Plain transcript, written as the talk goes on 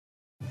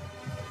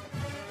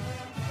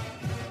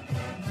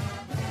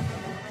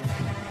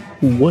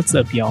What's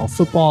up, y'all?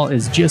 Football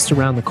is just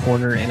around the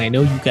corner, and I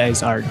know you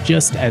guys are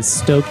just as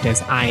stoked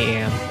as I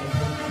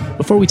am.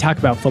 Before we talk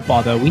about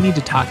football, though, we need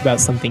to talk about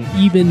something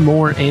even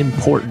more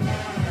important.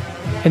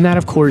 And that,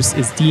 of course,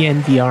 is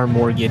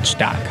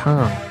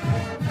DNVRmortgage.com.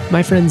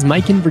 My friends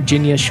Mike and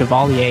Virginia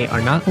Chevalier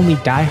are not only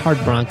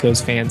diehard Broncos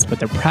fans, but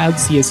they're proud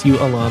CSU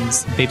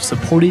alums. They've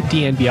supported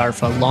DNVR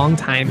for a long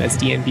time as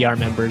DNVR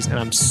members, and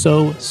I'm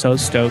so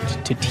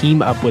stoked to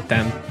team up with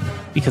them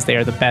because they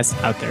are the best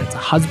out there. It's a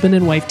husband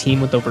and wife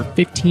team with over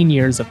 15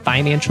 years of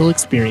financial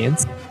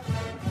experience,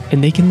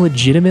 and they can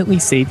legitimately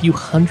save you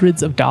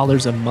hundreds of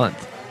dollars a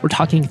month. We're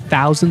talking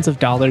thousands of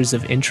dollars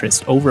of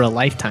interest over a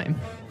lifetime.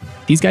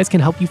 These guys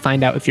can help you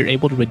find out if you're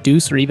able to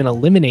reduce or even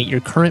eliminate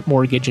your current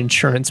mortgage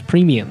insurance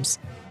premiums.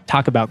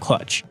 Talk about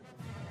clutch.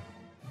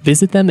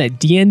 Visit them at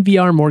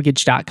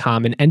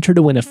dnvrmortgage.com and enter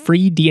to win a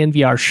free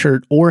DNVR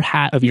shirt or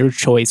hat of your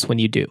choice when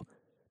you do.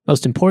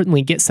 Most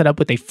importantly, get set up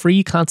with a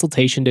free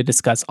consultation to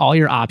discuss all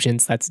your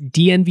options. That's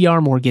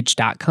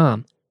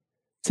dnvrmortgage.com.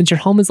 Since your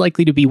home is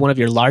likely to be one of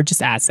your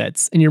largest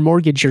assets and your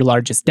mortgage your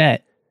largest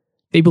debt,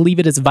 they believe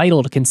it is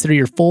vital to consider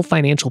your full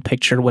financial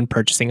picture when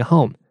purchasing a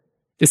home.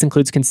 This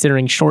includes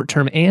considering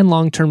short-term and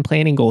long-term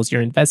planning goals,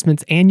 your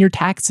investments, and your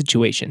tax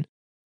situation.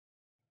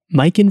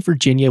 Mike and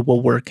Virginia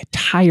will work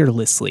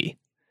tirelessly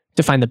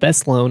to find the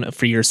best loan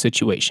for your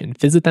situation.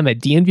 Visit them at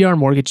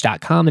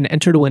dnvrmortgage.com and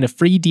enter to win a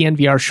free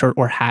DNVR shirt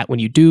or hat when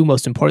you do.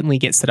 Most importantly,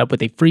 get set up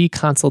with a free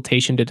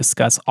consultation to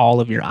discuss all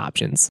of your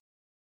options.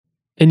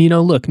 And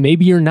look,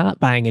 maybe you're not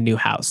buying a new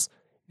house.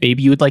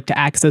 Maybe you would like to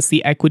access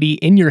the equity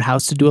in your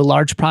house to do a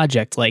large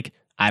project like,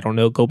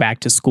 go back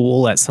to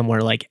school at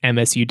somewhere like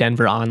MSU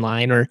Denver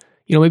Online, or,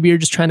 maybe you're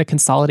just trying to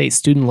consolidate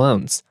student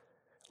loans.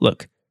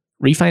 Look,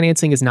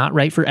 refinancing is not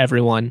right for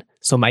everyone,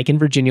 so Mike and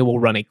Virginia will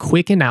run a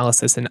quick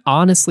analysis and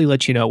honestly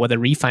let you know whether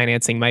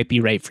refinancing might be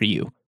right for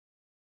you.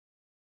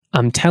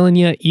 I'm telling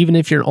you, even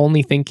if you're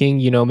only thinking,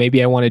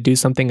 maybe I want to do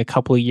something a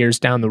couple of years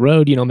down the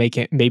road,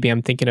 maybe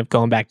I'm thinking of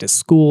going back to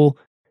school,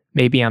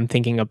 maybe I'm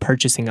thinking of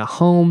purchasing a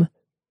home,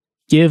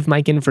 give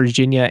Mike and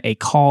Virginia a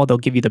call. They'll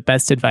give you the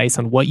best advice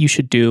on what you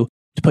should do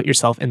to put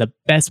yourself in the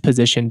best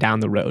position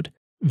down the road.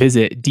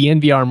 Visit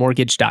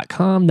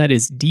dnvrmortgage.com. That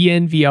is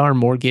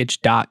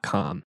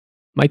dnvrmortgage.com.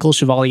 Michael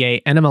Chevalier,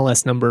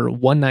 NMLS number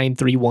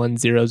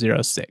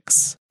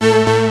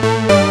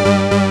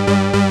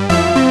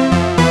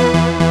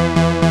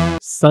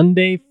 1931006.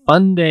 Sunday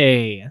Fun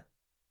Day.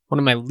 One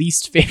of my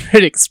least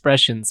favorite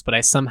expressions, but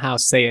I somehow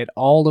say it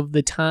all of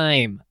the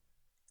time.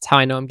 It's how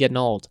I know I'm getting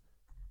old.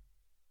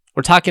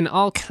 We're talking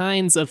all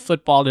kinds of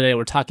football today.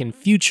 We're talking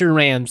future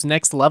Rams,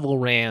 next level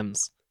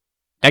Rams.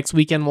 Next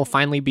weekend, we'll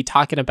finally be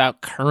talking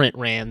about current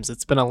Rams.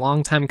 It's been a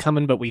long time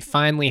coming, but we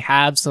finally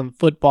have some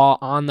football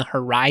on the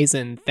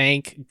horizon.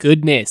 Thank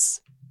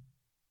goodness.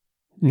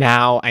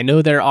 Now, I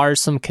know there are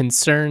some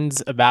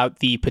concerns about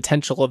the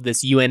potential of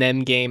this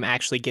UNM game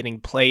actually getting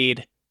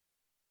played.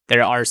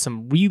 There are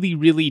some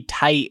really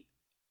tight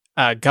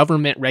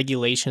government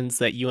regulations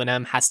that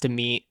UNM has to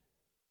meet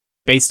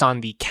based on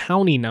the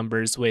county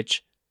numbers,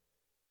 which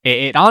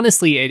it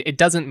honestly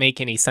doesn't make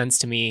any sense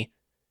to me,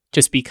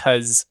 just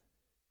because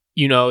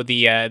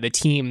the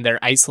team, they're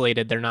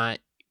isolated, they're not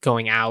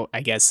going out,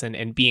 I guess,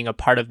 and being a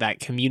part of that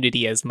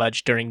community as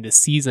much during the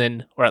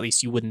season, or at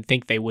least you wouldn't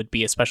think they would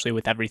be, especially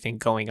with everything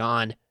going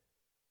on.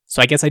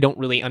 So I guess I don't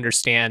really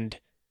understand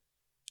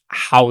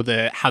how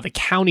the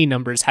county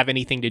numbers have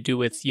anything to do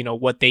with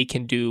what they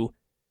can do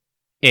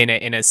in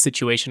a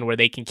situation where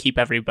they can keep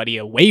everybody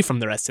away from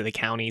the rest of the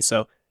county.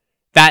 So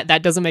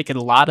That doesn't make a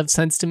lot of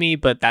sense to me,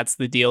 but that's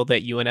the deal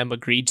that UNM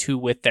agreed to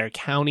with their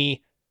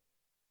county,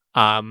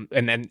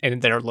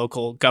 and their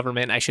local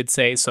government, I should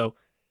say. So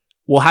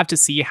we'll have to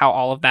see how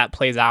all of that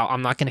plays out.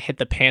 I'm not going to hit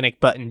the panic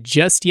button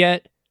just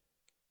yet.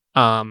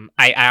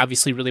 I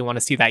obviously really want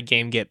to see that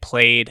game get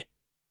played,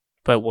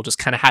 but we'll just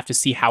kind of have to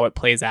see how it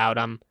plays out.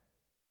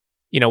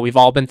 We've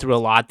all been through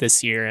a lot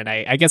this year, and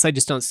I guess I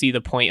just don't see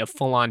the point of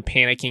full on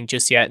panicking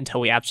just yet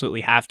until we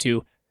absolutely have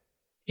to.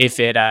 If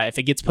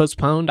it gets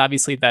postponed,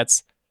 obviously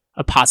that's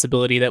a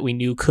possibility that we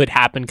knew could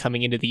happen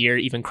coming into the year.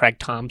 Even Craig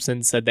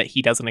Thompson said that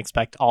he doesn't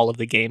expect all of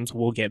the games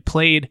will get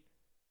played.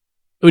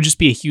 It would just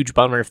be a huge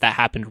bummer if that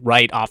happened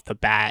right off the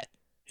bat.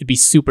 It'd be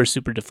super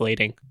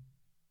deflating.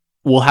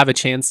 We'll have a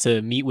chance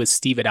to meet with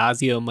Steve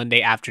Adazio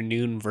Monday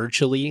afternoon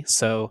virtually,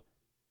 so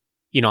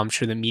I'm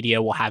sure the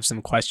media will have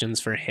some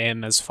questions for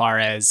him as far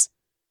as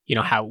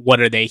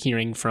what are they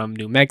hearing from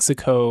New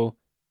Mexico.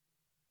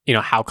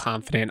 How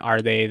confident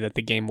are they that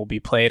the game will be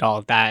played, all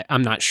of that.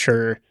 I'm not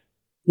sure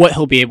what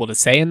he'll be able to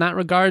say in that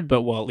regard,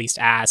 but we'll at least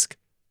ask.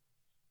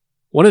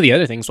 One of the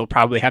other things we'll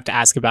probably have to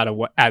ask about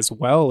as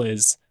well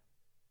is,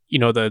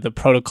 the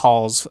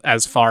protocols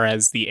as far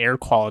as the air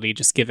quality,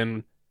 just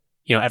given,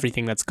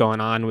 everything that's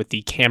going on with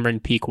the Cameron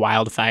Peak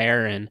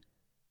wildfire and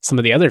some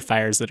of the other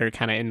fires that are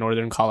kind of in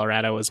northern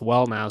Colorado as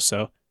well now.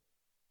 So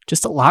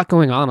just a lot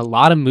going on, a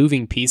lot of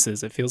moving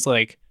pieces. It feels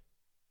like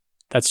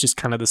that's just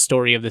kind of the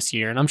story of this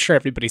year. And I'm sure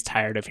everybody's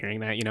tired of hearing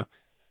that,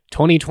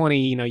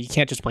 2020, you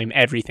can't just blame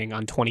everything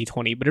on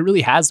 2020, but it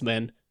really has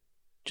been.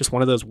 just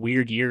one of those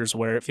weird years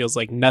where it feels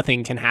like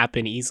nothing can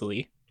happen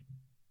easily.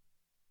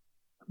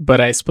 But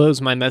I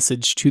suppose my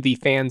message to the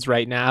fans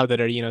right now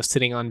that are,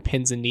 sitting on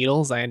pins and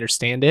needles, I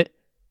understand it.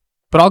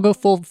 But I'll go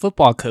full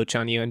football coach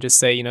on you and just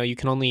say, you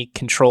can only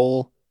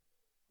control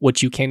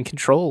what you can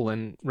control.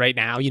 And right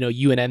now,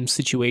 UNM's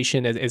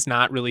situation is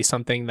not really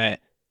something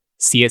that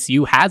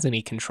CSU has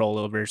any control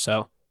over.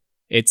 So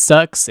it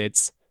sucks.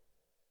 It's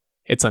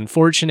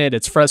unfortunate.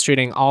 It's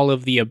frustrating, all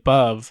of the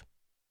above.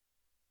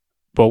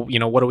 But,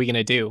 what are we going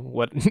to do?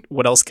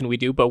 What else can we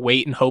do but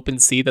wait and hope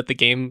and see that the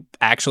game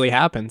actually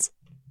happens?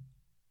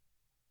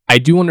 I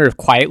do wonder if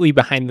quietly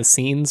behind the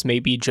scenes,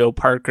 maybe Joe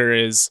Parker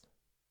is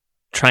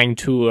trying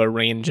to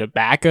arrange a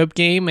backup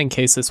game in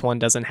case this one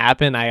doesn't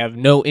happen. I have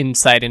no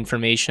inside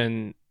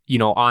information,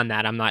 on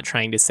that. I'm not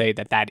trying to say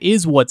that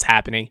is what's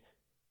happening.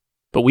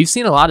 But we've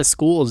seen a lot of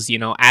schools,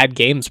 add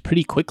games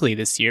pretty quickly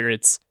this year.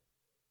 It's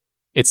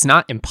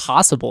not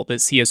impossible that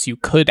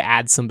CSU could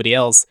add somebody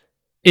else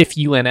if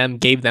UNM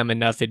gave them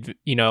enough, advance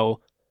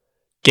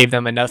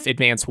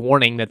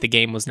warning that the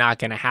game was not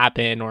going to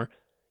happen, or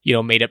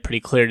made it pretty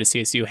clear to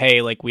CSU,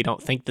 hey, like, we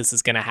don't think this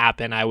is going to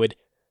happen. I would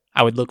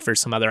look for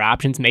some other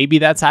options. Maybe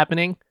that's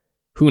happening.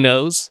 Who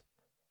knows?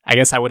 I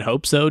guess I would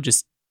hope so,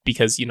 just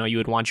because, you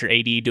would want your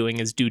AD doing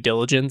his due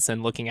diligence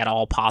and looking at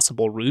all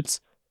possible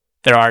routes.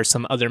 There are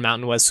some other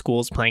Mountain West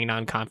schools playing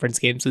non-conference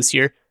games this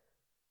year.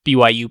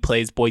 BYU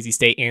plays Boise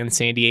State and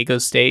San Diego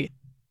State.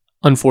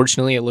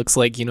 Unfortunately, it looks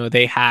like,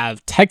 they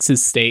have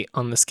Texas State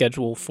on the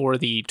schedule for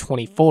the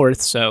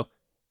 24th, so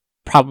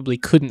probably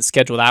couldn't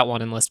schedule that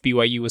one unless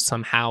BYU was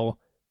somehow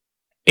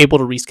able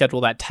to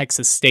reschedule that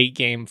Texas State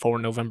game for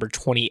November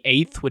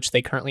 28th, which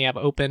they currently have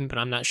open, but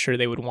I'm not sure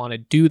they would want to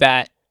do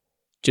that.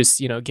 Just,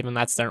 given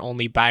that's their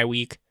only bye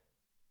week.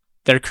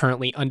 They're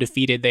currently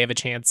undefeated. They have a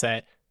chance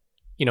at,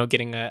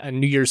 getting a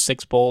New Year's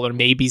Six bowl or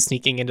maybe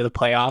sneaking into the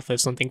playoff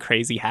if something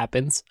crazy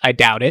happens. I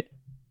doubt it.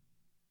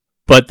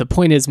 But the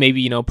point is,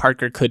 maybe,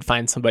 Parker could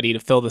find somebody to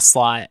fill the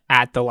slot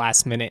at the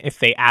last minute if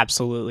they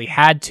absolutely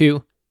had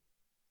to.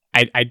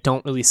 I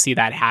don't really see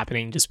that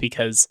happening just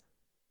because,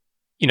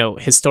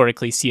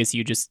 historically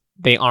CSU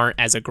they aren't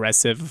as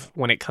aggressive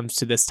when it comes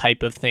to this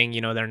type of thing.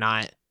 They're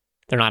not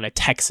a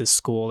Texas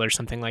school or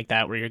something like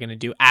that where you're going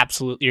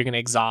to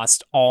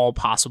exhaust all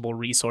possible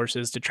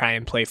resources to try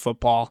and play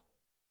football.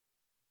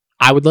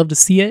 I would love to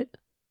see it.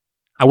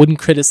 I wouldn't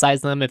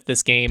criticize them if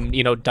this game,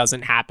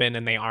 doesn't happen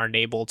and they aren't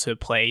able to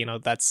play.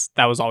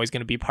 That was always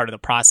going to be part of the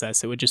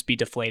process. It would just be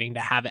deflating to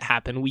have it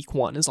happen week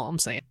 1 is all I'm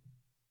saying.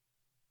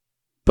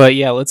 But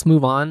yeah, let's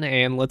move on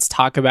and let's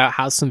talk about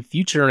how some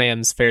future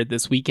Rams fared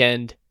this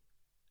weekend.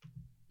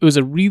 It was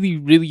a really,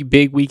 really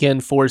big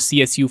weekend for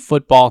CSU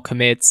football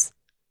commits.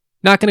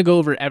 Not going to go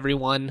over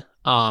everyone.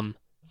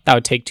 That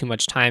would take too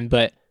much time,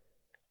 but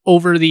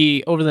over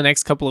the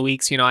next couple of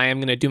weeks, I am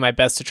going to do my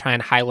best to try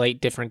and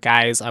highlight different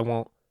guys. I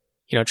won't,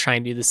 try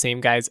and do the same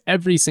guys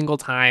every single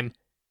time.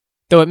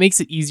 Though it makes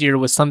it easier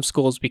with some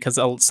schools because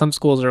some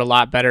schools are a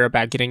lot better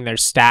about getting their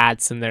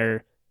stats and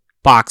their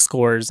box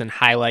scores and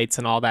highlights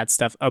and all that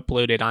stuff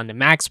uploaded onto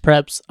Max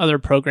Preps. Other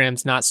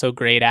programs not so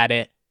great at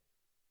it.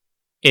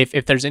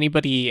 If there's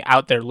anybody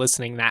out there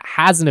listening that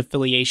has an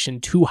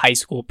affiliation to high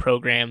school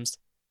programs,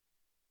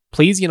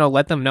 please,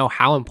 let them know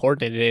how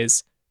important it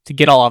is to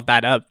get all of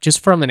that up just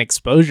from an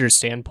exposure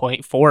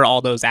standpoint for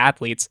all those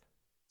athletes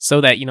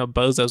so that,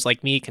 bozos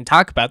like me can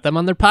talk about them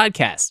on their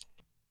podcast.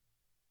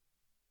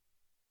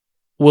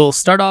 We'll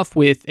start off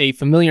with a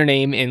familiar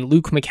name in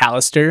Luke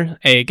McAllister,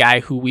 a guy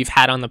who we've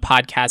had on the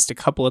podcast a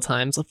couple of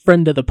times, a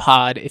friend of the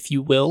pod, if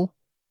you will.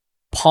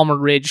 Palmer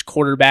Ridge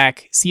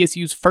quarterback,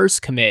 CSU's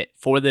first commit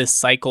for this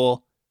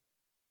cycle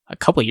a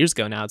couple of years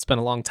ago now. It's been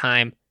a long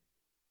time.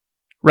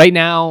 Right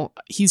now,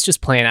 he's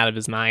just playing out of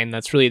his mind.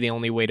 That's really the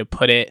only way to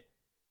put it.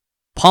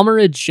 Palmer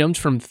Ridge jumped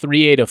from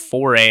 3A to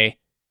 4A,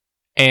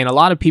 and a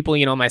lot of people,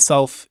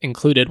 myself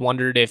included,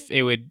 wondered if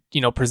it would,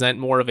 present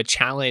more of a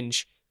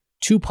challenge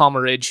to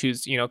Palmer Ridge,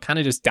 who's, kind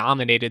of just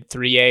dominated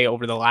 3A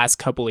over the last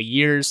couple of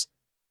years.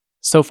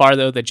 So far,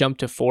 though, the jump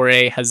to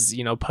 4A has,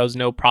 posed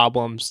no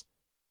problems.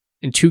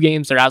 In 2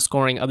 games, they're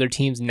outscoring other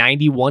teams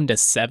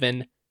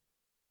 91-7.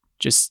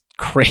 Just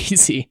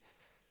crazy.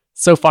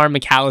 So far,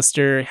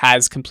 McAllister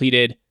has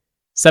completed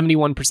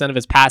 71% of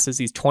his passes.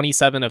 He's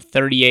 27 of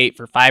 38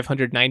 for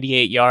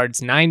 598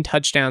 yards, 9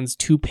 touchdowns,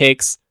 2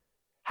 picks.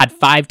 Had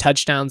 5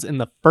 touchdowns in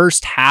the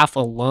first half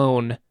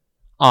alone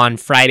on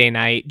Friday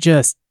night.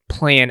 Just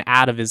playing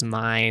out of his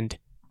mind.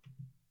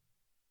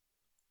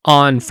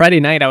 On Friday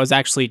night, I was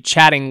actually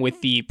chatting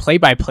with the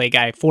play-by-play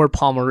guy for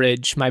Palmer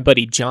Ridge, my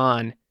buddy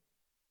John,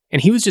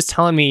 and he was just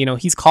telling me,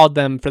 he's called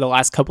them for the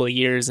last couple of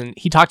years, and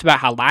he talked about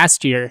how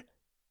last year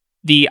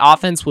the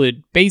offense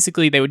would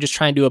they would just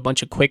try and do a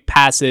bunch of quick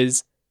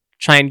passes,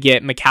 try and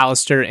get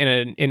McAllister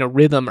in a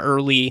rhythm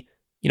early,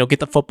 get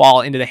the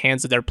football into the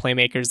hands of their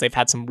playmakers. They've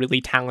had some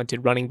really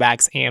talented running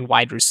backs and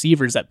wide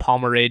receivers at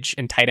Palmer Ridge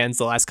and tight ends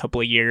the last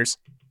couple of years.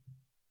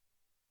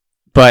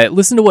 But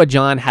listen to what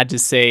John had to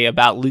say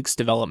about Luke's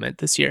development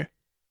this year.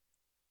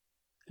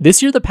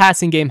 This year, the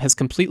passing game has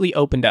completely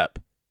opened up.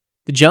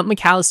 The The jump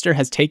McAllister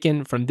has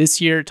taken from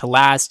this year to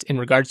last in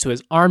regards to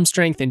his arm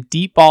strength and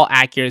deep ball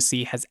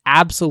accuracy has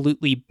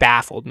absolutely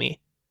baffled me.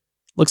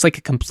 Looks like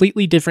a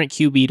completely different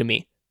QB to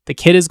me. The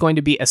kid is going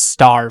to be a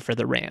star for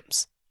the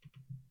Rams.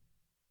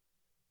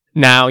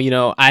 Now,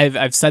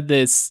 I've said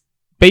this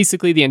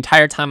basically the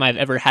entire time I've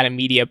ever had a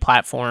media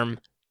platform.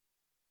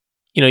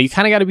 You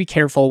kind of got to be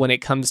careful when it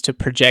comes to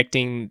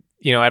projecting,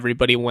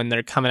 everybody when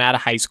they're coming out of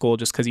high school,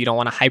 just because you don't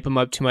want to hype them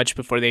up too much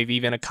before they've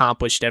even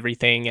accomplished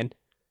everything. And,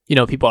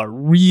 people are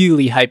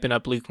really hyping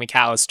up Luke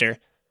McAllister.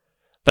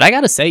 But I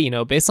got to say,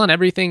 based on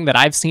everything that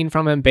I've seen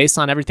from him, based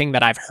on everything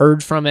that I've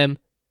heard from him,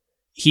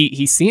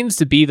 he seems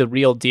to be the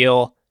real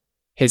deal.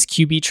 His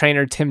QB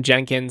trainer, Tim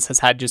Jenkins, has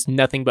had just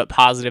nothing but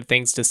positive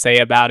things to say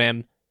about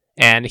him.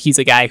 And he's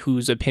a guy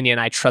whose opinion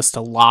I trust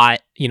a lot,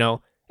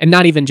 and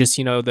not even just,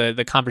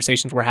 the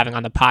conversations we're having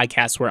on the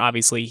podcast where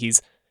obviously he's,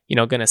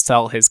 going to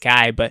sell his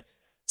guy, but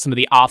some of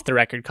the off the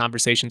record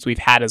conversations we've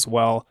had as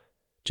well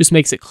just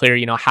makes it clear,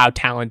 how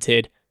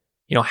talented,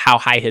 how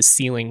high his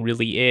ceiling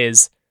really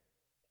is.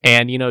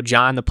 And,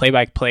 John, the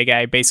play-by-play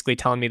guy, basically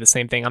telling me the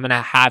same thing. I'm going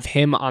to have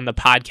him on the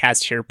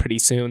podcast here pretty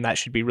soon. That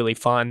should be really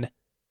fun.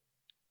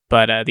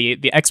 But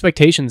the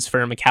expectations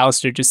for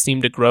McAllister just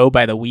seem to grow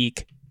by the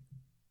week.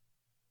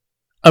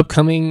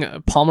 Upcoming,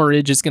 Palmer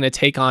Ridge is going to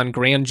take on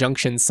Grand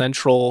Junction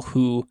Central,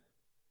 who,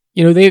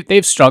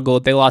 they've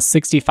struggled. They lost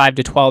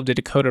 65-12 to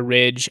Dakota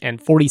Ridge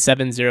and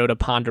 47-0 to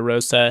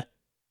Ponderosa.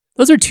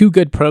 Those are two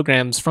good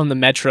programs from the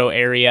metro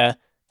area.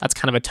 That's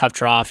kind of a tough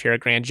draw if you're a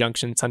Grand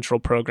Junction Central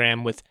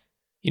program with,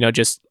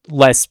 just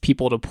less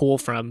people to pull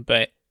from.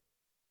 But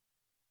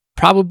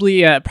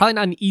probably not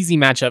an easy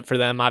matchup for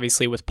them,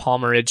 obviously, with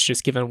Palmer Ridge,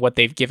 just given what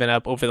they've given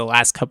up over the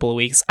last couple of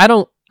weeks.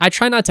 I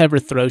try not to ever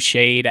throw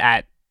shade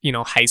at,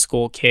 high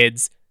school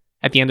kids.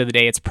 At the end of the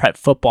day, it's prep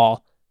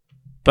football.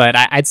 But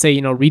I'd say,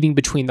 reading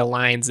between the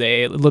lines,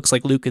 it looks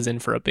like Luke is in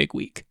for a big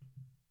week.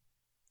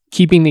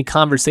 Keeping the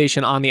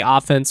conversation on the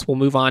offense, we'll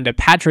move on to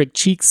Patrick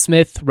Cheek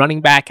Smith, running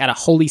back at a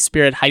Holy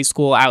Spirit High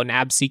School out in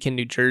Absecon,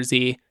 New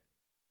Jersey.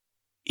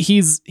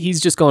 He's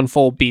just going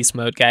full beast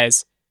mode,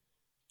 guys.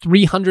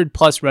 300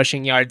 plus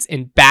rushing yards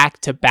in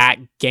back-to-back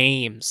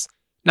games.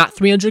 Not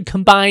 300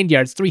 combined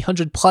yards,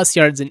 300 plus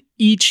yards in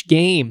each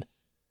game.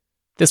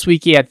 This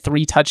week he had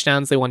 3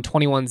 touchdowns. They won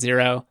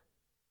 21-0.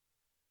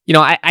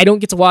 I don't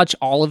get to watch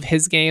all of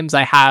his games.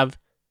 I have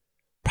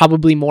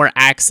probably more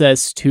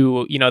access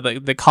to,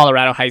 the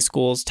Colorado high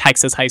schools,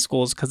 Texas high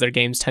schools, because their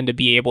games tend to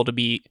be able to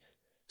be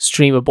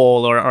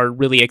streamable or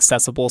really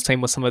accessible.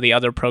 Same with some of the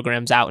other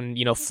programs out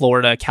in,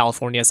 Florida,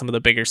 California, some of the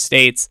bigger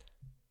states.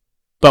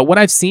 But what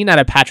I've seen out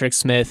of Patrick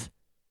Smith,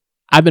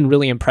 I've been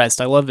really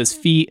impressed. I love his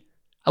feet.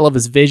 I love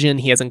his vision.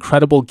 He has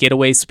incredible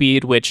getaway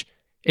speed, which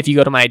if you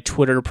go to my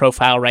Twitter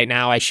profile right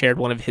now, I shared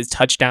one of his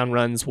touchdown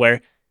runs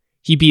where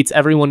he beats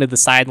everyone to the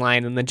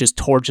sideline and then just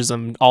torches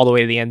them all the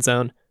way to the end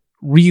zone.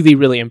 Really,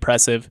 really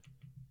impressive.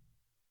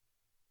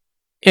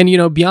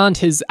 And, beyond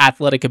his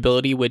athletic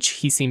ability, which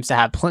he seems to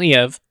have plenty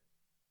of,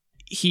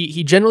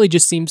 he generally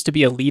just seems to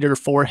be a leader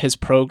for his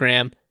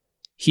program.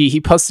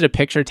 He posted a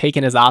picture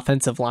taking his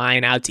offensive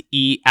line out to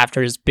eat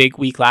after his big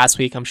week last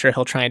week. I'm sure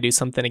he'll try and do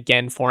something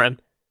again for him.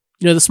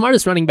 The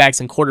smartest running backs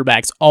and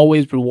quarterbacks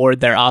always reward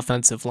their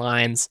offensive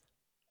lines.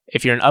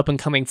 If you're an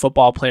up-and-coming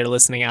football player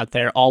listening out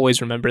there, always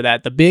remember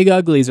that. The big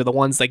uglies are the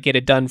ones that get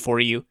it done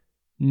for you.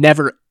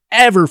 Never,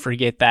 ever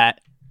forget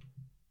that.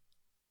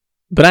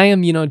 But I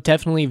am,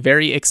 definitely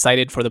very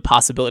excited for the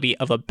possibility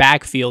of a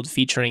backfield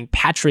featuring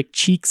Patrick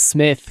Cheek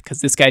Smith,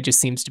 because this guy just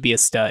seems to be a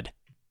stud.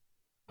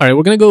 All right,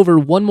 we're going to go over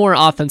one more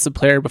offensive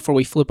player before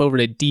we flip over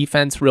to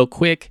defense real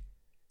quick.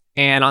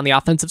 And on the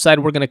offensive side,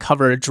 we're going to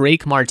cover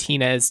Drake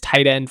Martinez,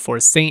 tight end for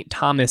St.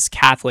 Thomas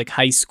Catholic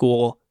High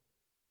School.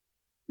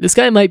 This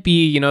guy might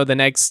be, the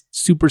next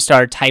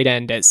superstar tight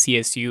end at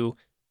CSU.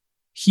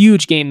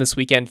 Huge game this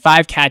weekend.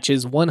 5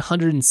 catches,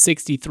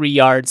 163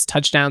 yards,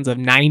 touchdowns of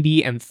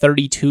 90 and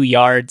 32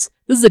 yards.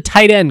 This is a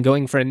tight end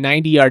going for a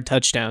 90-yard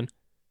touchdown.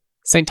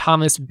 St.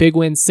 Thomas, big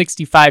win,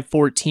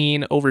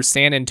 65-14 over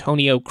San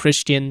Antonio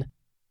Christian.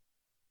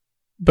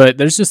 But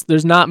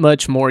there's not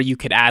much more you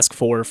could ask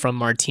for from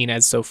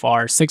Martinez so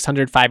far.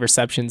 605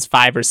 receptions,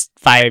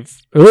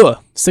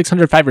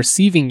 605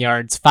 receiving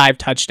yards, 5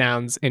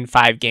 touchdowns in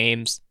 5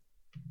 games.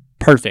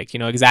 Perfect.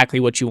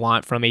 Exactly what you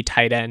want from a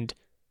tight end.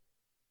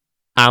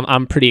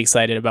 I'm pretty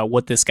excited about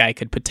what this guy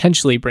could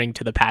potentially bring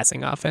to the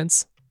passing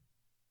offense.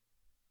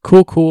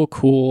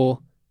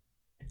 Cool.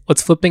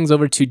 Let's flip things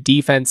over to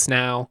defense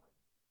now.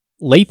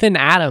 Lathan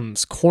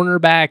Adams,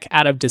 cornerback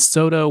out of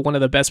DeSoto, one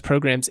of the best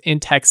programs in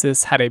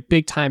Texas, had a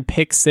big-time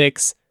pick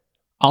 6.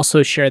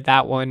 Also shared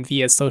that one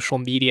via social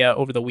media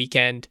over the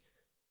weekend.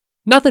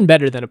 Nothing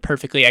better than a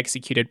perfectly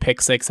executed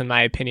pick 6, in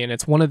my opinion.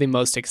 It's one of the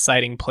most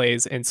exciting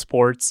plays in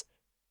sports.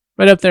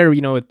 Right up there,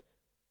 with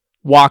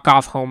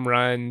walk-off home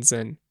runs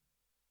and,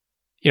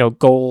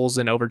 goals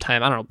and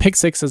overtime. I don't know, pick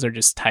 6s are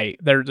just tight.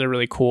 They're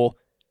really cool.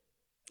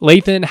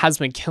 Lathan has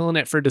been killing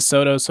it for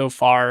DeSoto so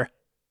far.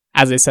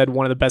 As I said,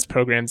 one of the best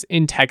programs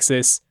in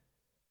Texas.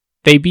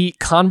 They beat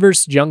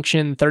Converse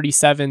Junction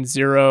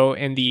 37-0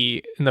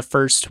 in the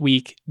first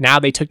week. Now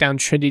they took down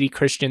Trinity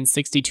Christian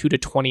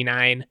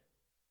 62-29.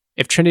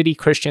 If Trinity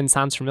Christian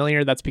sounds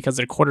familiar, that's because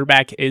their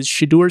quarterback is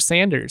Shedeur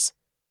Sanders,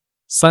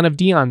 son of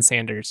Deion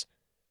Sanders.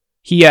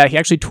 He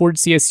actually toured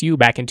CSU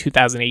back in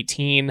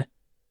 2018.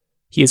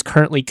 He is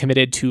currently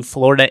committed to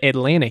Florida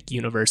Atlantic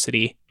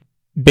University.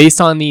 Based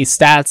on the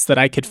stats that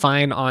I could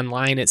find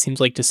online, it seems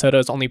like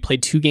DeSoto's only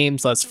played 2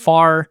 games thus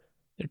far.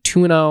 They're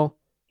 2-0.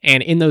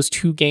 And in those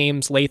 2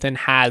 games, Lathan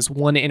has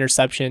 1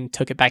 interception,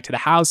 took it back to the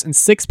house, and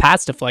 6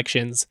 pass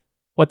deflections.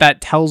 What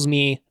that tells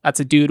me, that's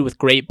a dude with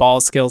great ball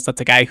skills.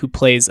 That's a guy who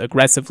plays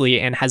aggressively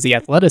and has the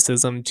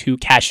athleticism to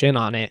cash in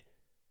on it.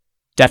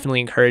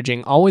 Definitely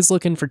encouraging. Always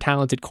looking for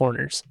talented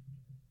corners.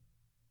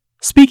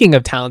 Speaking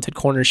of talented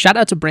corners, shout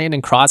out to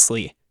Brandon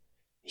Crossley.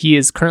 He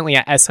is currently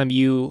at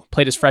SMU,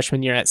 played his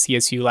freshman year at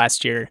CSU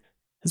last year,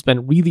 has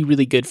been really,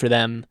 really good for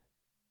them.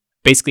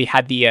 Basically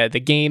had the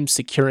game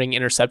securing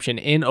interception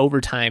in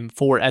overtime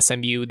for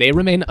SMU. They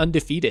remain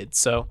undefeated,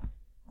 so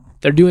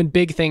they're doing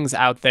big things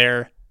out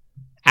there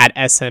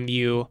at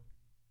SMU.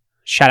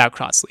 Shout out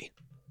Crossley.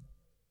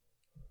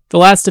 The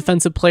last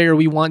defensive player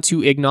we want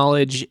to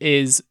acknowledge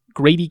is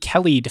Grady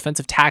Kelly,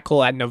 defensive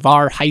tackle at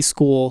Navarre High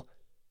School,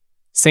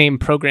 same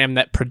program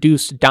that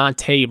produced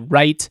Dante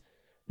Wright.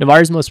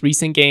 Navarre's most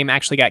recent game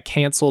actually got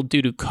canceled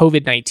due to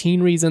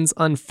COVID-19 reasons,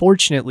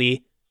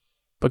 unfortunately.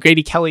 But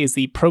Grady Kelly is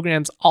the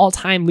program's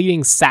all-time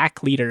leading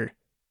sack leader.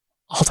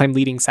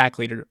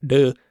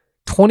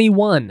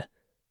 21.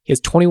 He has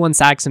 21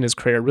 sacks in his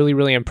career. Really,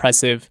 really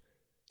impressive.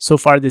 So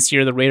far this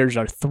year, the Raiders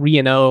are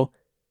 3-0.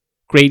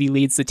 Grady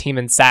leads the team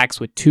in sacks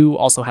with 2,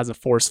 also has a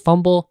forced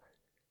fumble.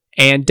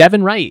 And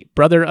Devin Wright,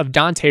 brother of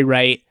Dante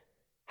Wright,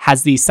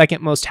 has the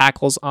second most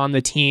tackles on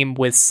the team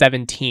with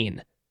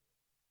 17.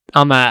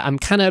 I'm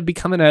kind of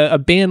becoming a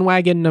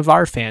bandwagon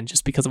Navarre fan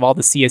just because of all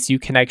the CSU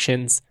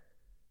connections.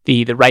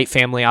 The Wright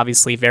family,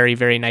 obviously, very,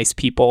 very nice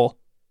people.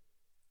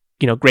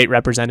 You know, great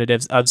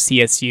representatives of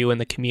CSU in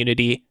the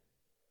community.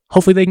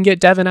 Hopefully they can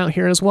get Devin out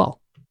here as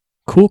well.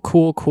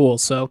 Cool.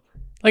 So,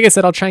 like I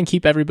said, I'll try and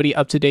keep everybody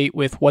up to date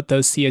with what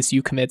those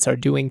CSU commits are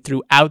doing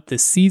throughout the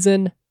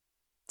season.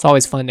 It's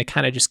always fun to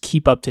kind of just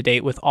keep up to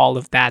date with all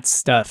of that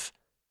stuff.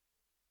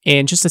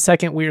 In just a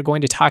second, we are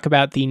going to talk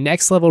about the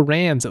Next Level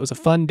Rams. It was a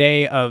fun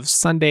day of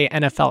Sunday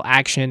NFL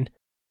action.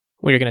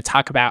 We're going to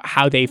talk about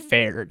how they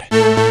fared.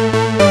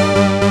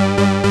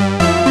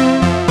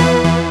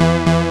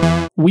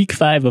 Week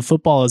 5 of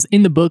football is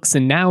in the books,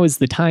 and now is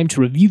the time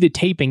to review the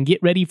tape and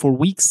get ready for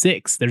Week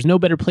 6. There's no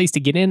better place to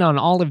get in on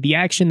all of the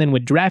action than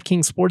with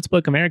DraftKings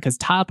Sportsbook, America's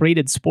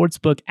top-rated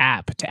sportsbook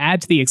app. To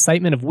add to the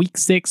excitement of Week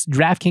 6,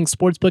 DraftKings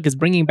Sportsbook is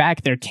bringing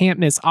back their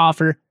can't-miss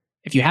offer.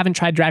 If you haven't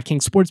tried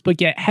DraftKings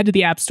Sportsbook yet, head to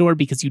the App Store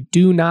because you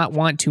do not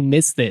want to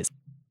miss this.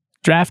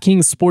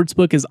 DraftKings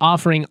Sportsbook is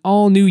offering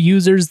all new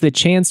users the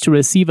chance to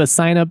receive a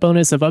sign-up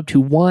bonus of up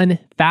to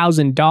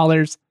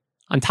 $1,000.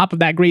 On top of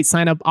that great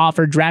sign-up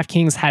offer,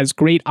 DraftKings has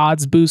great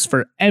odds boosts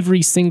for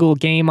every single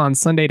game on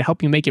Sunday to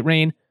help you make it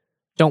rain.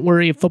 Don't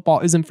worry if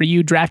football isn't for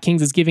you.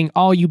 DraftKings is giving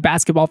all you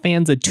basketball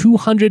fans a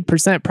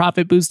 200%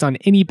 profit boost on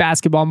any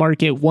basketball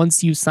market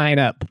once you sign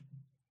up.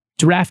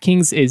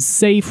 DraftKings is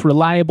safe,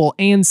 reliable,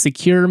 and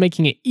secure,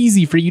 making it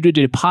easy for you to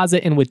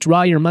deposit and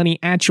withdraw your money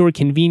at your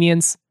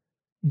convenience.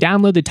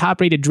 Download the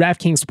top-rated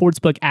DraftKings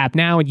Sportsbook app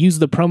now and use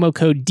the promo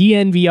code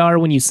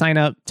DNVR when you sign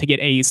up to get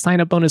a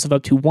sign-up bonus of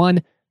up to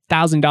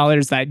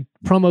 $1,000. That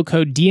promo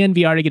code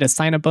DNVR to get a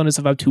sign-up bonus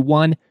of up to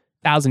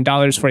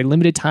 $1,000 for a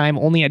limited time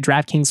only at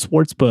DraftKings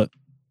Sportsbook.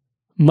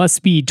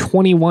 Must be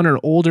 21 or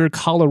older,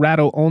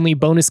 Colorado only.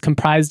 Bonus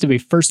comprised of a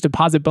first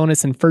deposit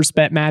bonus and first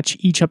bet match,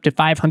 each up to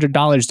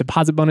 $500.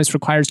 Deposit bonus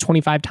requires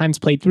 25 times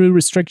played through.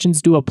 Restrictions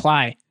do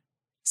apply.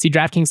 See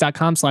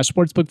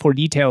DraftKings.com/sportsbook for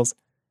details.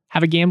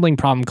 Have a gambling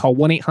problem? Call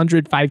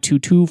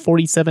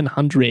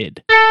 1-800-522-4700.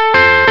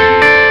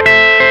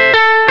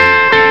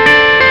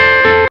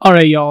 All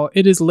right, y'all.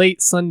 It is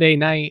late Sunday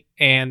night,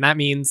 and that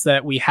means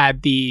that we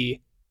had the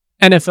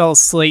NFL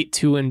slate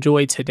to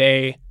enjoy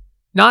today.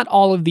 Not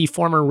all of the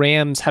former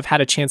Rams have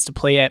had a chance to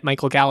play yet.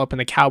 Michael Gallup and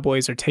the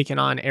Cowboys are taking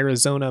on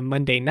Arizona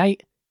Monday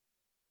night.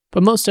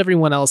 But most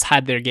everyone else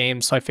had their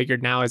game, so I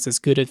figured now is as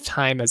good a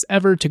time as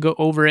ever to go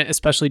over it,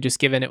 especially just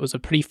given it was a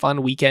pretty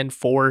fun weekend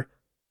for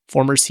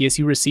former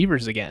CSU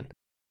receivers again.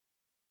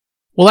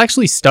 We'll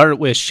actually start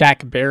with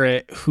Shaq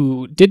Barrett,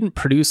 who didn't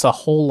produce a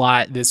whole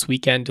lot this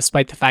weekend,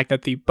 despite the fact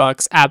that the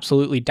Bucs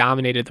absolutely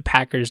dominated the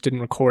Packers, didn't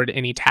record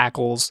any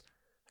tackles.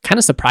 Kind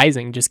of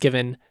surprising, just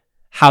given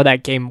how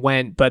that game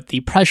went, but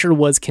the pressure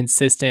was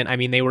consistent. I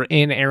mean, they were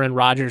in Aaron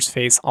Rodgers'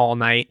 face all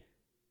night.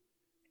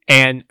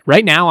 And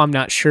right now, I'm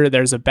not sure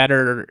there's a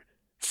better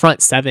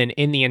front seven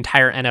in the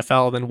entire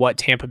NFL than what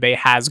Tampa Bay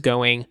has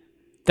going.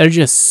 They're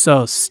just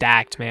so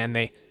stacked, man.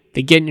 They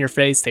get in your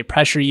face, they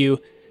pressure you.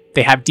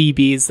 They have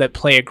DBs that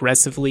play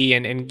aggressively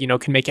and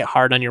can make it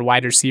hard on your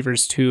wide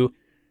receivers too.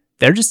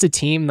 They're just a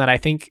team that I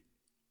think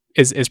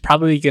is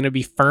probably going to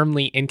be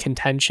firmly in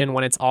contention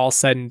when it's all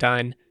said and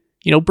done.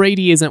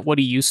 Brady isn't what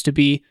he used to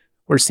be.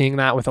 We're seeing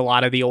that with a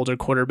lot of the older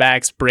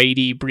quarterbacks,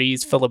 Brady,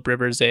 Breeze, Phillip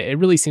Rivers. It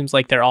really seems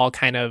like they're all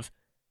kind of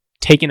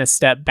taking a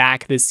step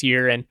back this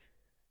year. And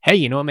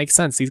hey, it makes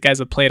sense. These guys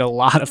have played a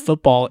lot of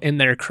football in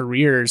their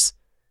careers.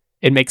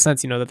 It makes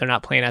sense, that they're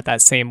not playing at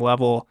that same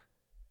level.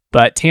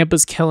 But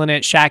Tampa's killing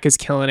it. Shaq is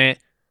killing it.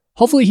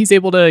 Hopefully he's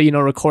able to,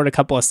 record a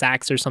couple of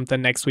sacks or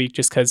something next week,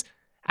 just because,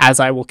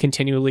 as I will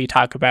continually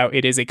talk about,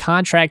 it is a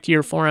contract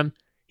year for him.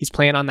 He's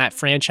playing on that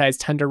franchise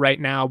tender right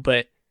now,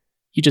 but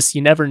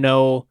you never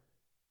know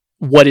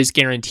what is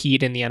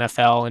guaranteed in the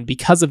NFL. And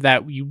because of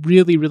that, you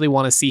really, really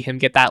want to see him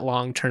get that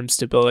long-term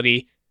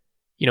stability.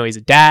 He's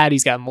a dad.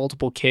 He's got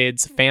multiple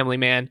kids, a family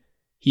man.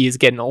 He is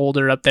getting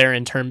older up there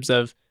in terms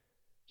of,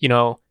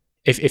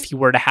 if he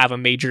were to have a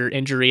major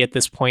injury at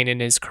this point in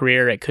his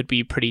career, it could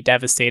be pretty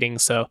devastating.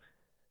 So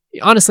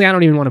honestly, I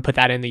don't even want to put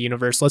that in the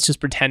universe. Let's just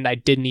pretend I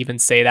didn't even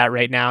say that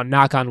right now.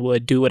 Knock on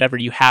wood, do whatever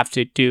you have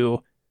to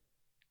do.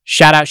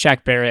 Shout out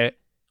Shaq Barrett.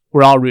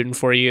 We're all rooting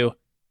for you.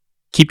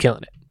 Keep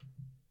killing it.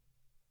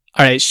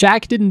 All right,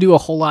 Shaq didn't do a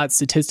whole lot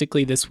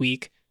statistically this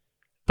week,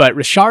 but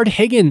Rashard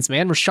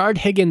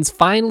Higgins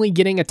finally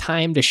getting a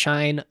time to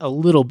shine a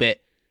little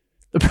bit.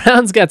 The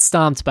Browns got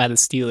stomped by the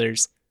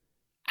Steelers.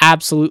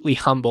 Absolutely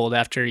humbled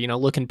after,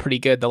 looking pretty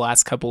good the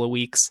last couple of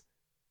weeks.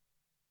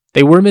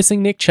 They were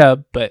missing Nick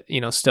Chubb, but,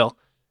 still.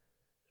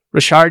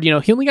 Rashard,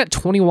 he only got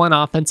 21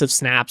 offensive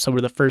snaps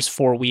over the first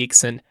 4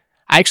 weeks, and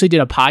I actually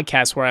did a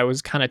podcast where I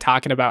was kind of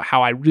talking about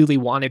how I really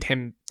wanted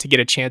him to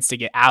get a chance to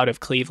get out of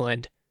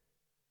Cleveland.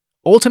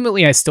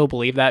 Ultimately, I still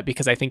believe that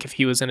because I think if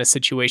he was in a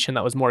situation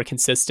that was more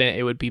consistent,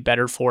 it would be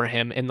better for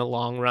him in the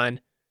long run.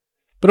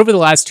 But over the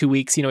last 2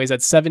 weeks, he's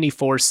had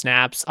 74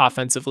 snaps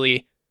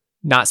offensively,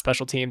 not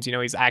special teams.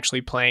 He's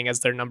actually playing as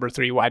their number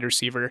 3 wide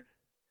receiver.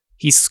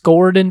 He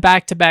scored in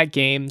back-to-back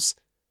games,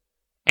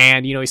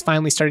 and, he's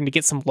finally starting to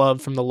get some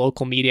love from the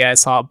local media. I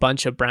saw a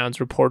bunch of Browns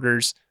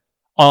reporters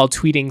all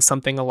tweeting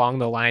something along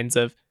the lines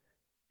of,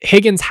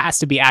 Higgins has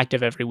to be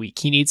active every week.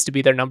 He needs to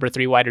be their number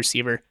 3 wide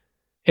receiver.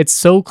 It's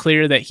so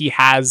clear that he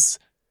has,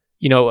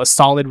 a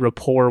solid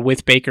rapport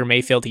with Baker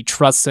Mayfield. He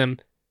trusts him.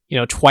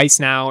 Twice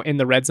now in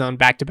the red zone,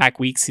 back-to-back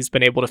weeks, he's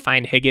been able to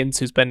find Higgins,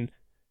 who's been,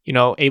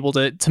 able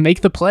to make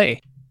the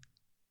play.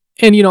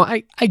 And,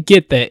 I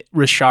get that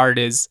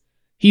Rashard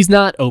he's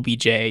not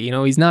OBJ.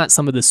 He's not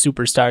some of the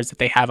superstars that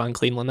they have on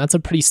Cleveland. That's a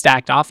pretty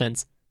stacked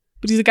offense.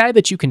 But he's a guy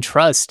that you can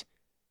trust.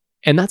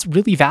 And that's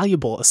really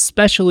valuable,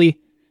 especially,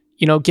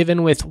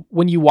 given with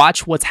when you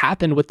watch what's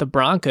happened with the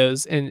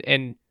Broncos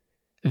and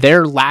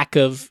their lack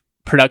of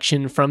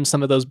production from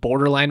some of those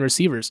borderline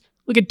receivers.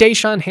 Look at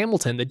Deshaun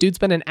Hamilton. The dude's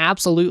been an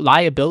absolute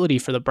liability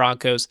for the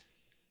Broncos.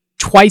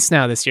 Twice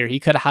now this year, he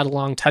could have had a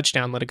long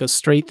touchdown, let it go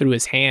straight through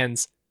his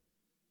hands.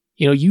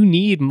 You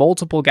need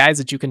multiple guys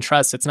that you can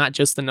trust. It's not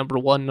just the number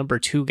 1, number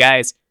 2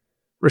 guys.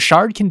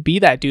 Rashard can be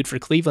that dude for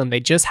Cleveland. They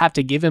just have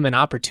to give him an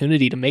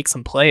opportunity to make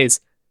some plays.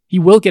 He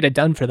will get it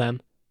done for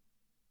them.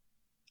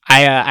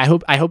 I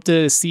hope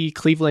to see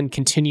Cleveland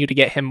continue to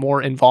get him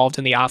more involved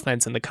in the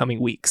offense in the coming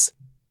weeks.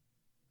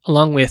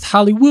 Along with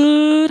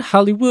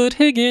Hollywood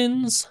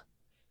Higgins.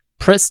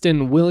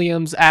 Preston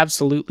Williams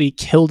absolutely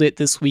killed it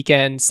this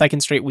weekend.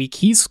 Second straight week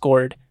he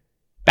scored.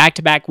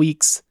 Back-to-back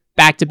weeks,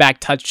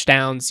 back-to-back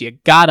touchdowns. You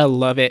gotta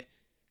love it.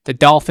 The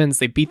Dolphins,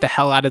 they beat the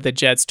hell out of the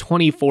Jets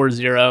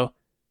 24-0.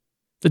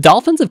 The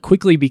Dolphins have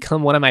quickly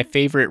become one of my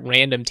favorite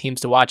random teams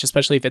to watch,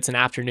 especially if it's an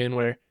afternoon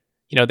where,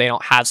 they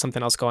don't have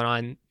something else going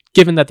on.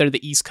 Given that they're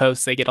the East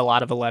Coast, they get a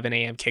lot of 11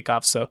 a.m.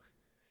 kickoffs. So,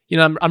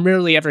 I'm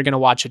rarely ever going to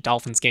watch a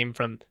Dolphins game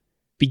from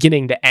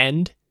beginning to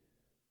end.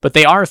 But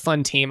they are a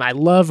fun team. I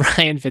love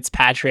Ryan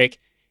Fitzpatrick.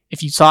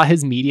 If you saw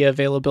his media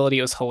availability,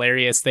 it was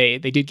hilarious. They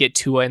did get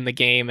Tua in the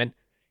game, and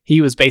he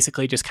was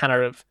basically just kind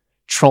of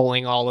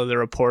trolling all of the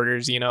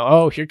reporters.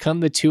 Oh, here come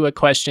the Tua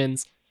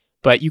questions.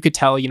 But you could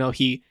tell,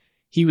 he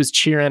was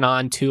cheering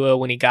on Tua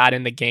when he got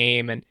in the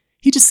game, and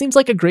he just seems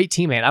like a great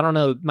teammate. I don't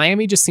know.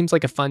 Miami just seems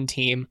like a fun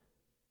team.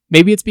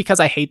 Maybe it's because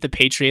I hate the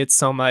Patriots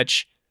so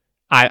much.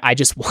 I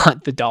just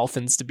want the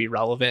Dolphins to be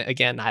relevant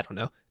again. I don't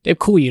know. They have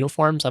cool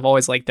uniforms. I've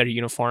always liked their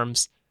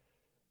uniforms.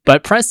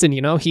 But Preston,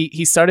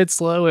 he started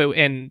slow,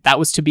 and that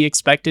was to be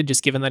expected,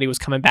 just given that he was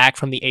coming back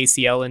from the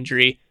ACL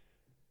injury.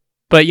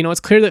 But, it's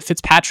clear that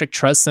Fitzpatrick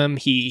trusts him.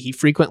 He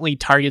frequently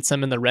targets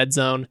him in the red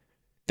zone.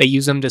 They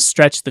use him to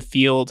stretch the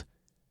field.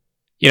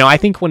 I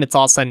think when it's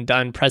all said and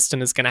done,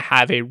 Preston is going to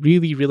have a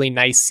really, really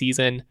nice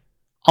season.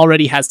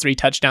 Already has 3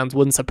 touchdowns.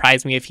 Wouldn't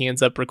surprise me if he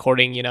ends up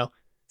recording,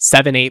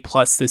 7, 8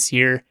 plus this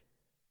year.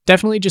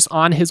 Definitely just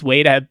on his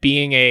way to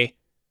being a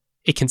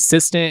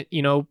consistent,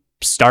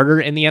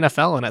 starter in the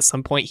NFL. And at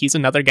some point, he's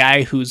another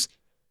guy who's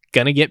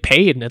going to get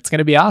paid, and it's going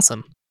to be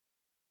awesome.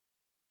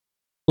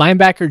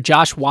 Linebacker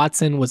Josh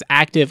Watson was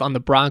active on the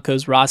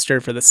Broncos roster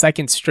for the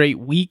second straight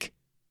week.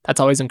 That's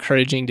always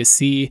encouraging to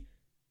see.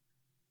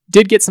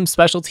 Did get some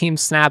special team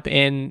snaps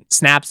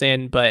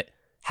in, but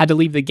had to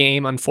leave the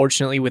game,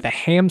 unfortunately, with a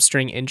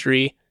hamstring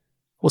injury.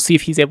 We'll see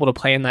if he's able to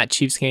play in that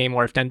Chiefs game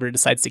or if Denver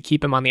decides to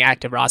keep him on the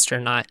active roster or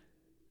not.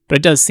 But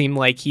it does seem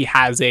like he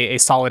has a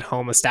solid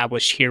home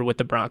established here with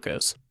the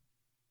Broncos.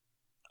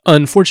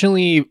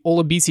 Unfortunately,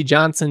 Olabisi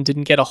Johnson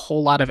didn't get a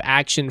whole lot of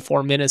action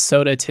for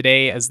Minnesota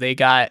today as they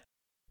got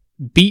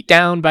beat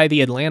down by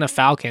the Atlanta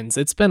Falcons.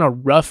 It's been a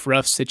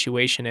rough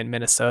situation in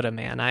Minnesota,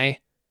 man. I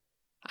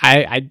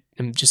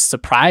am just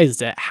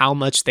surprised at how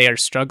much they are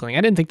struggling.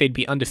 I didn't think they'd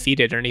be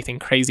undefeated or anything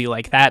crazy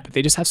like that, but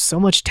they just have so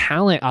much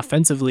talent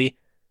offensively.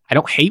 I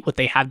don't hate what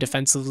they have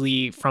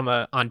defensively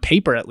on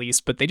paper at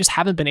least, but they just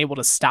haven't been able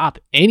to stop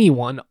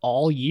anyone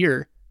all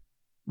year.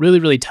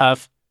 Really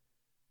tough.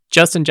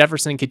 Justin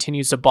Jefferson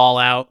continues to ball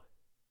out.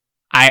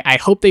 I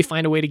hope they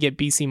find a way to get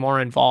BC more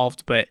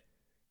involved, but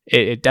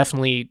it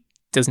definitely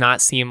does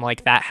not seem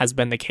like that has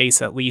been the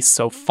case, at least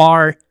so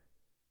far.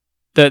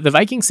 The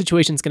Vikings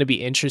situation is going to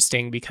be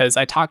interesting because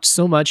I talked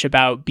so much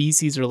about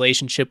BC's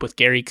relationship with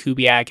Gary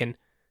Kubiak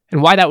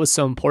and why that was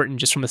so important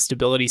just from a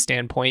stability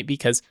standpoint,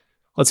 because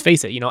let's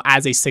face it,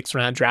 as a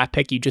 6th-round draft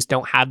pick, you just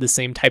don't have the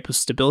same type of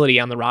stability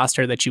on the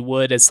roster that you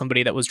would as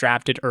somebody that was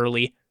drafted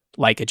early,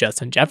 like a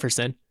Justin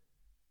Jefferson.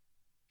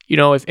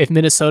 If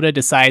Minnesota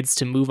decides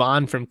to move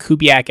on from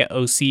Kubiak at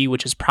OC,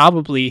 which is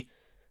probably,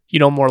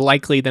 more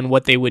likely than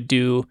what they would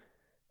do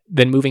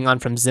than moving on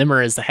from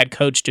Zimmer as the head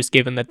coach, just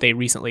given that they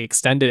recently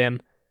extended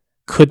him,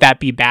 could that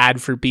be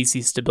bad for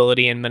BC's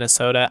stability in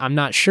Minnesota? I'm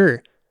not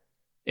sure.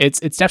 It's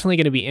definitely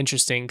going to be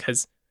interesting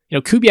because,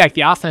 Kubiak,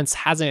 the offense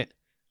hasn't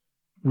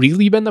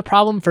really been the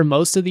problem for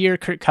most of the year.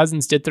 Kirk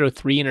Cousins did throw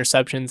 3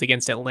 interceptions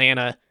against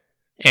Atlanta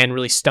and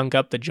really stunk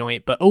up the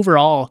joint, but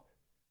overall,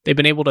 they've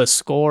been able to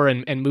score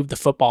and move the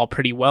football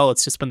pretty well.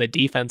 It's just been the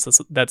defense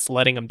that's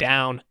letting them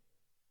down.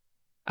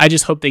 I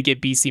just hope they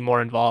get BC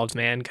more involved,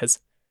 man, because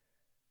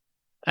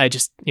I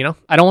just,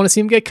 I don't want to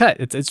see them get cut.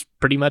 It's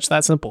pretty much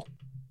that simple.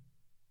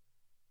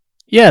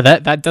 Yeah,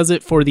 that does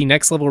it for the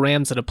Next Level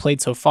Rams that have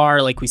played so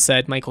far. Like we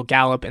said, Michael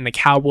Gallup and the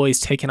Cowboys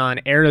taking on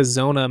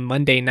Arizona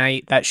Monday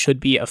night. That should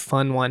be a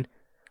fun one.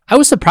 I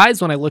was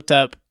surprised when I looked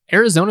up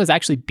Arizona's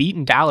actually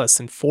beaten Dallas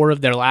in 4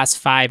 of their last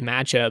 5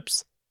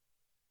 matchups.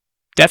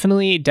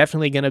 Definitely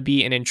going to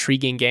be an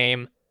intriguing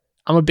game.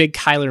 I'm a big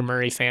Kyler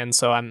Murray fan,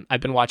 so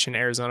I've been watching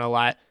Arizona a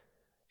lot.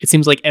 It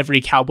seems like every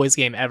Cowboys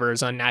game ever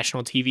is on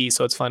national TV,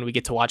 so it's fun. We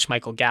get to watch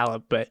Michael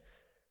Gallup, but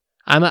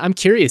I'm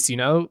curious,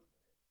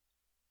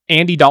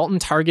 Andy Dalton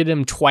targeted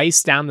him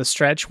twice down the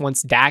stretch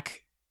once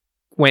Dak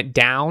went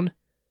down.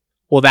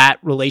 Will that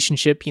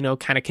relationship,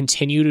 kind of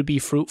continue to be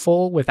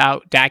fruitful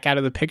without Dak out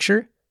of the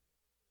picture?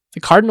 The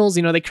Cardinals,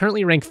 they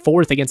currently rank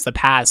 4th against the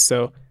pass,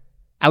 so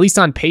at least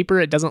on paper,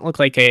 it doesn't look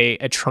like a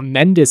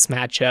tremendous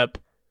matchup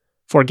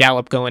for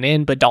Gallup going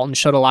in, but Dalton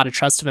showed a lot of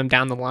trust of him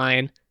down the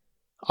line.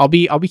 I'll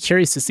be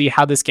curious to see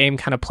how this game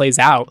kind of plays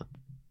out.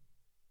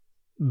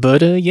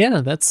 But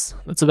yeah, that's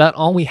about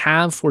all we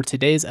have for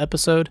today's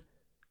episode.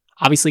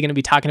 Obviously going to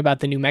be talking about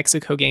the New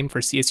Mexico game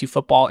for CSU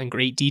football in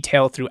great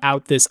detail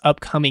throughout this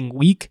upcoming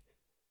week.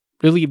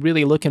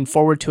 Really looking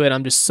forward to it.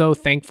 I'm just so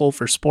thankful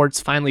for sports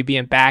finally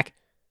being back.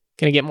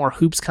 Going to get more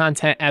hoops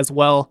content as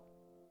well.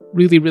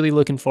 Really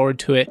looking forward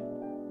to it.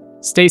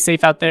 Stay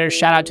safe out there.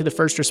 Shout out to the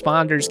first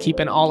responders,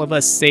 keeping all of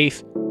us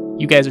safe.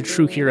 You guys are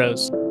true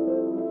heroes.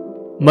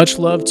 Much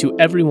love to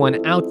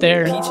everyone out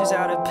there. Peaches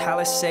out of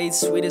Palisades,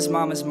 sweet as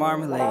mama's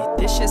marmalade.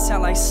 This shit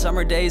sound like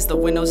summer days, the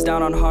windows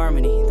down on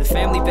Harmony. The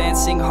family band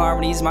sing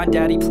harmonies, my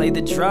daddy played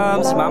the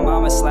drums. My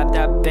mama slapped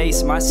that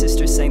bass, my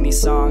sister sang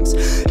these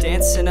songs.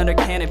 Dancing under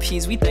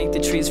canopies, we thank the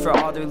trees for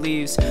all their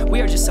leaves.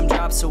 We are just some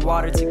drops of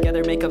water,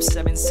 together make up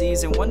 7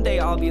 seas. And one day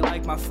I'll be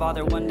like my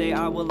father, one day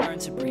I will learn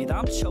to breathe.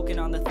 I'm choking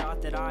on the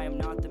thought that I am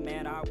not the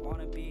man I want.